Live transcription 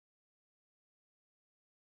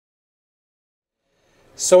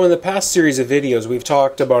So in the past series of videos we've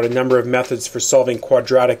talked about a number of methods for solving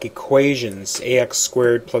quadratic equations, ax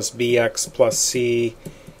squared plus bx plus c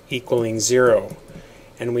equaling 0.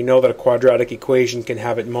 And we know that a quadratic equation can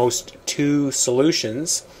have at most two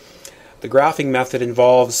solutions. The graphing method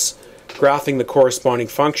involves graphing the corresponding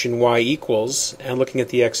function y equals and looking at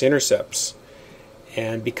the x-intercepts.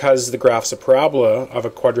 And because the graph's a parabola of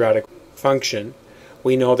a quadratic function,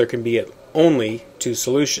 we know there can be only two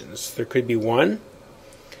solutions. There could be one,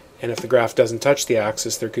 and if the graph doesn't touch the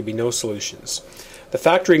axis, there could be no solutions. The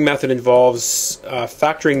factoring method involves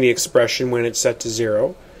factoring the expression when it's set to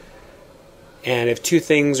 0. And if two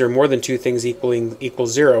things or more than two things equal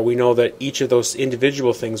 0, we know that each of those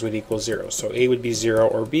individual things would equal 0. So A would be 0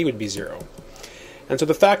 or B would be 0. And so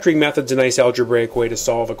the factoring method's a nice algebraic way to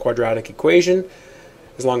solve a quadratic equation,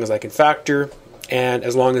 as long as I can factor, and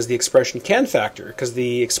as long as the expression can factor, because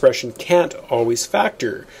the expression can't always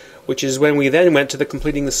factor, which is when we then went to the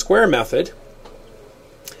completing the square method.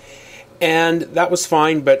 And that was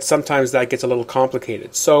fine, but sometimes that gets a little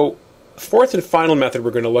complicated. So the fourth and final method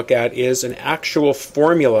we're going to look at is an actual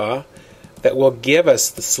formula that will give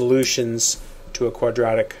us the solutions to a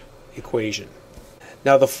quadratic equation.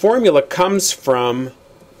 Now the formula comes from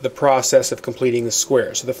the process of completing the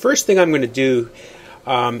square. So the first thing I'm going to do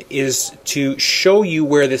is to show you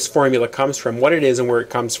where this formula comes from, what it is and where it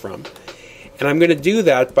comes from. And I'm going to do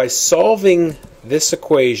that by solving this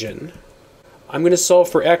equation. I'm going to solve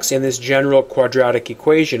for x in this general quadratic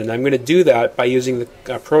equation, and I'm going to do that by using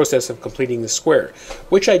the process of completing the square,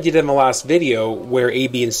 which I did in the last video where a,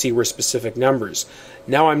 b, and c were specific numbers.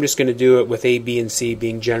 Now I'm just going to do it with a, b, and c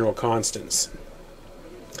being general constants.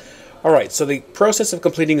 Alright, so the process of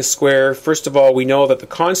completing the square, first of all, we know that the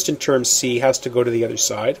constant term c has to go to the other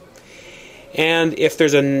side. And if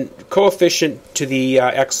there's a coefficient to the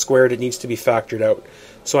x squared, it needs to be factored out.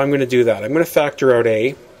 So I'm going to do that. I'm going to factor out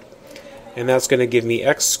a, and that's going to give me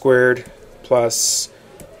x squared plus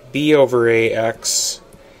b over ax.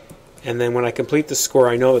 And then when I complete the square,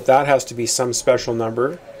 I know that that has to be some special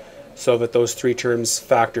number so that those three terms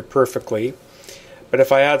factor perfectly. But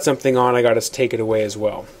if I add something on, I got to take it away as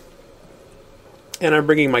well. And I'm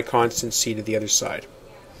bringing my constant c to the other side.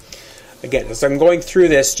 Again, as I'm going through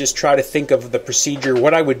this, just try to think of the procedure,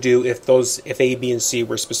 what I would do if a, b, and c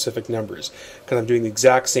were specific numbers, because I'm doing the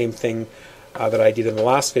exact same thing that I did in the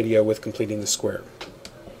last video with completing the square.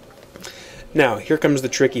 Now, here comes the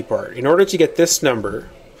tricky part. In order to get this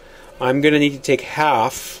number, I'm going to need to take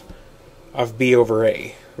half of b over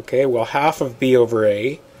a. Okay, well, half of b over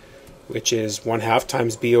a, which is 1/2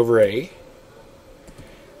 times b over a,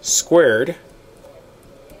 squared,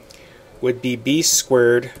 would be b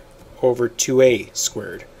squared over 2a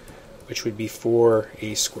squared, which would be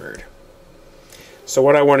 4a squared. So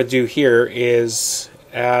what I want to do here is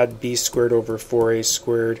add b squared over 4a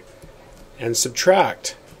squared and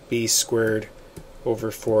subtract b squared over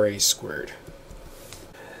 4a squared.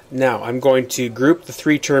 Now I'm going to group the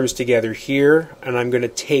three terms together here, and I'm going to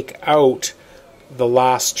take out the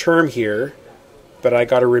last term here, but I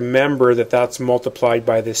got to remember that that's multiplied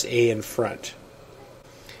by this a in front.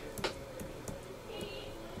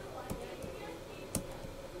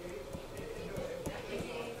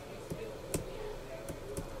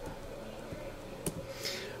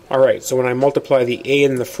 Alright, so when I multiply the a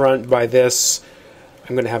in the front by this,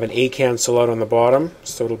 I'm going to have an a cancel out on the bottom,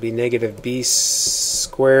 so it'll be negative b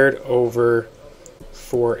squared over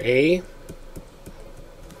 4a.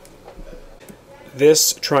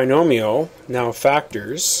 This trinomial now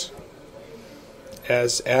factors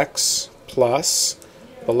as x plus,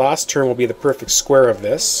 the last term will be the perfect square of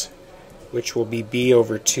this, which will be b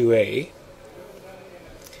over 2a.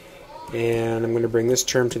 And I'm going to bring this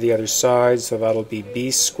term to the other side, so that'll be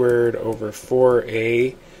b squared over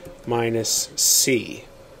 4a minus c.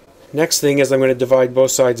 Next thing is I'm going to divide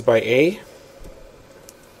both sides by a,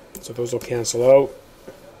 so those will cancel out.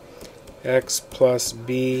 X plus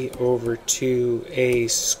b over 2a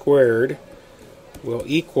squared will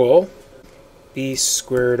equal b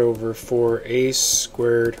squared over 4a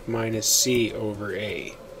squared minus c over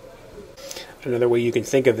a. Another way you can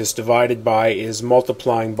think of this divided by is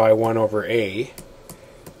multiplying by 1 over a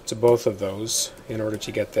to both of those in order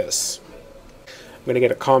to get this. I'm going to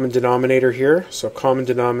get a common denominator here, so a common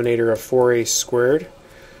denominator of 4a squared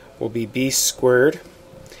will be b squared,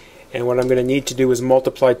 and what I'm going to need to do is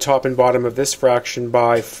multiply top and bottom of this fraction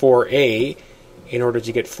by 4a in order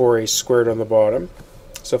to get 4a squared on the bottom.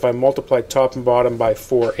 So if I multiply top and bottom by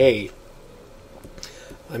 4a,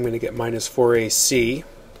 I'm going to get minus 4ac.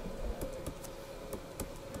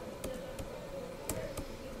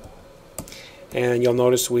 And you'll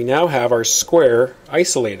notice we now have our square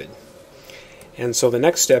isolated. And so the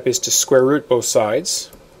next step is to square root both sides,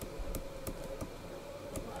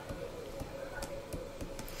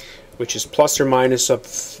 which is plus or minus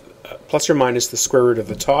the square root of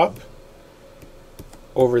the top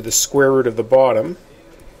over the square root of the bottom.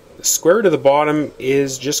 The square root of the bottom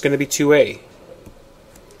is just going to be 2a.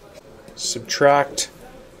 Subtract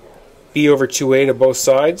b over 2a to both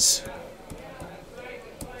sides.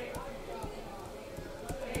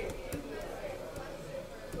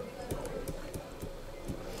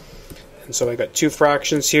 And so I got two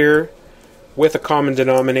fractions here with a common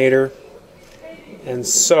denominator. And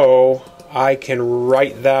so I can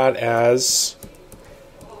write that as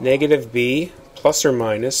negative b plus or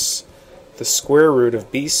minus the square root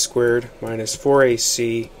of b squared minus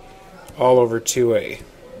 4ac all over 2a.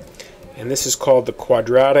 And this is called the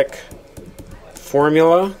quadratic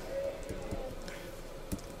formula,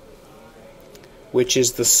 which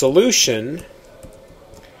is the solution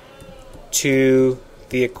to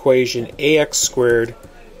the equation ax squared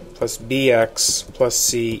plus bx plus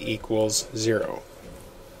c equals 0.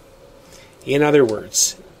 In other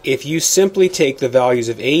words, if you simply take the values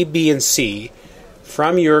of a, b, and c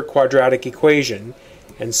from your quadratic equation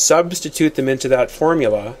and substitute them into that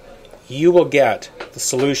formula, you will get the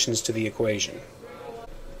solutions to the equation.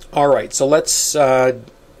 Alright, so let's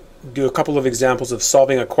do a couple of examples of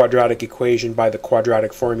solving a quadratic equation by the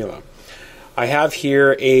quadratic formula. I have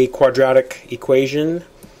here a quadratic equation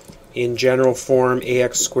in general form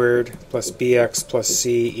ax squared plus bx plus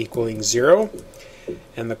c equaling 0.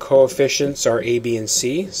 And the coefficients are a, b, and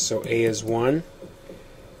c. So a is 1,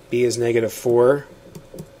 b is negative 4,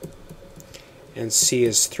 and c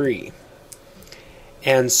is 3.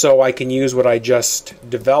 And so I can use what I just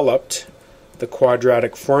developed, the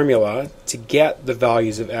quadratic formula, to get the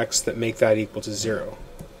values of x that make that equal to 0.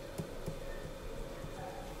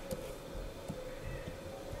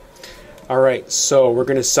 Alright, so we're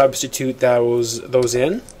going to substitute those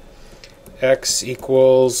in. X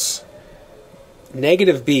equals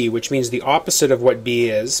negative b, which means the opposite of what b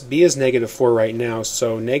is. B is negative 4 right now,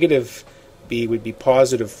 so negative b would be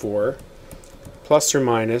positive 4, plus or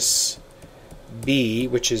minus b,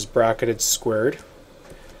 which is bracketed squared,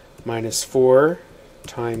 minus 4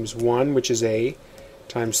 times 1, which is a,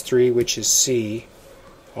 times 3, which is c,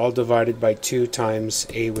 all divided by 2 times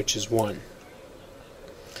a, which is 1.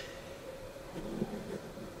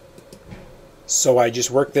 So I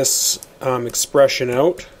just work this expression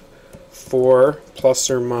out. 4 plus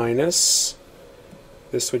or minus,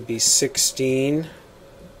 this would be 16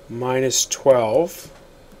 minus 12,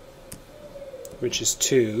 which is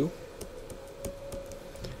 2.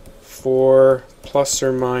 4 plus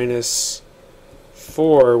or minus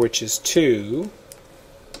 4, which is 2.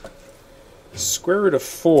 Square root of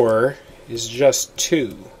 4 is just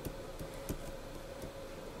 2.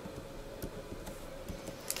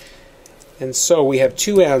 And so we have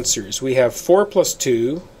two answers. We have 4 plus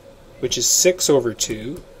 2, which is 6 over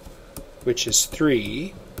 2, which is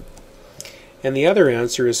 3. And the other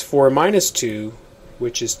answer is 4 minus 2,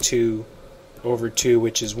 which is 2 over 2,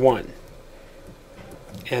 which is 1.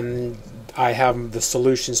 And I have the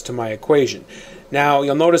solutions to my equation. Now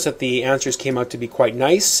you'll notice that the answers came out to be quite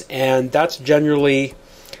nice, and that's generally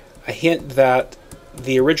a hint that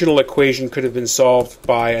the original equation could have been solved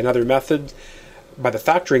by another method, by the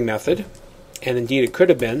factoring method, and indeed it could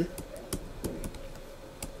have been.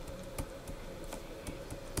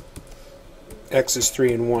 X is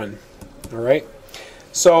 3 and 1. Alright?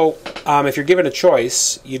 So if you're given a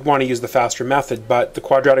choice, you'd want to use the faster method, but the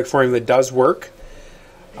quadratic formula does work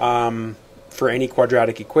for any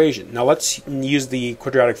quadratic equation. Now let's use the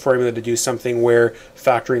quadratic formula to do something where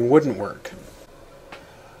factoring wouldn't work.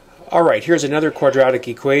 Alright, here's another quadratic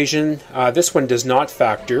equation. This one does not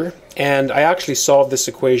factor, and I actually solved this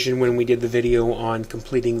equation when we did the video on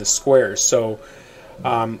completing the square. So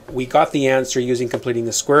we got the answer using completing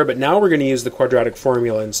the square, but now we're going to use the quadratic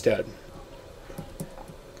formula instead,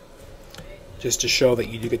 just to show that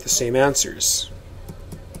you do get the same answers.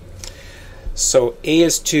 So a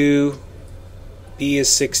is 2, b is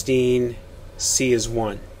 16, c is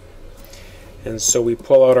 1. And so we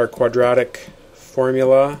pull out our quadratic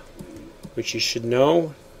formula, which you should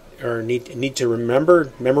know, or need to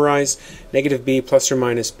memorize. Negative b plus or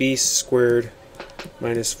minus b squared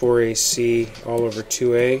minus 4ac all over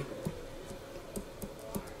 2a.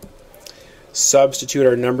 Substitute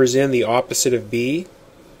our numbers in, the opposite of b.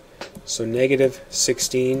 So negative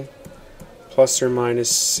 16 plus or minus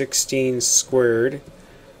 16 squared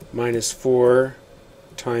minus 4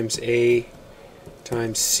 times a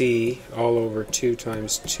times c all over 2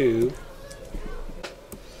 times 2.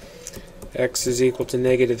 X is equal to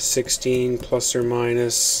negative 16 plus or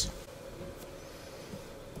minus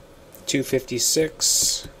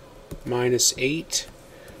 256 minus 8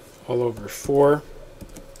 all over 4.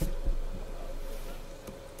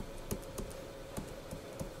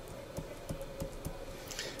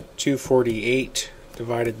 $248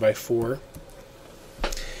 divided by 4.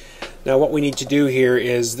 Now what we need to do here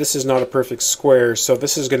is, this is not a perfect square, so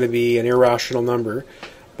this is going to be an irrational number,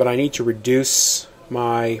 but I need to reduce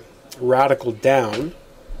my radical down,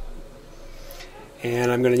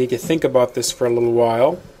 and I'm going to need to think about this for a little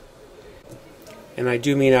while. And I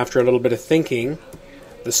do mean after a little bit of thinking.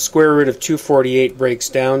 The square root of 248 breaks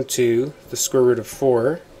down to the square root of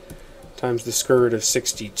 4 times the square root of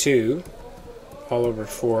 62 all over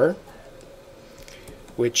 4,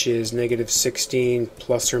 which is negative 16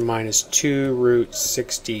 plus or minus 2 root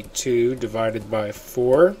 62 divided by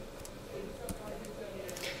 4.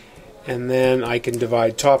 And then I can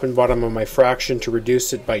divide top and bottom of my fraction to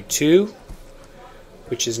reduce it by 2,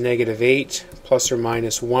 which is negative 8 plus or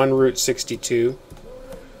minus 1 root 62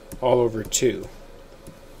 all over 2,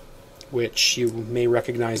 which you may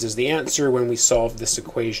recognize as the answer when we solve this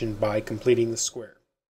equation by completing the square.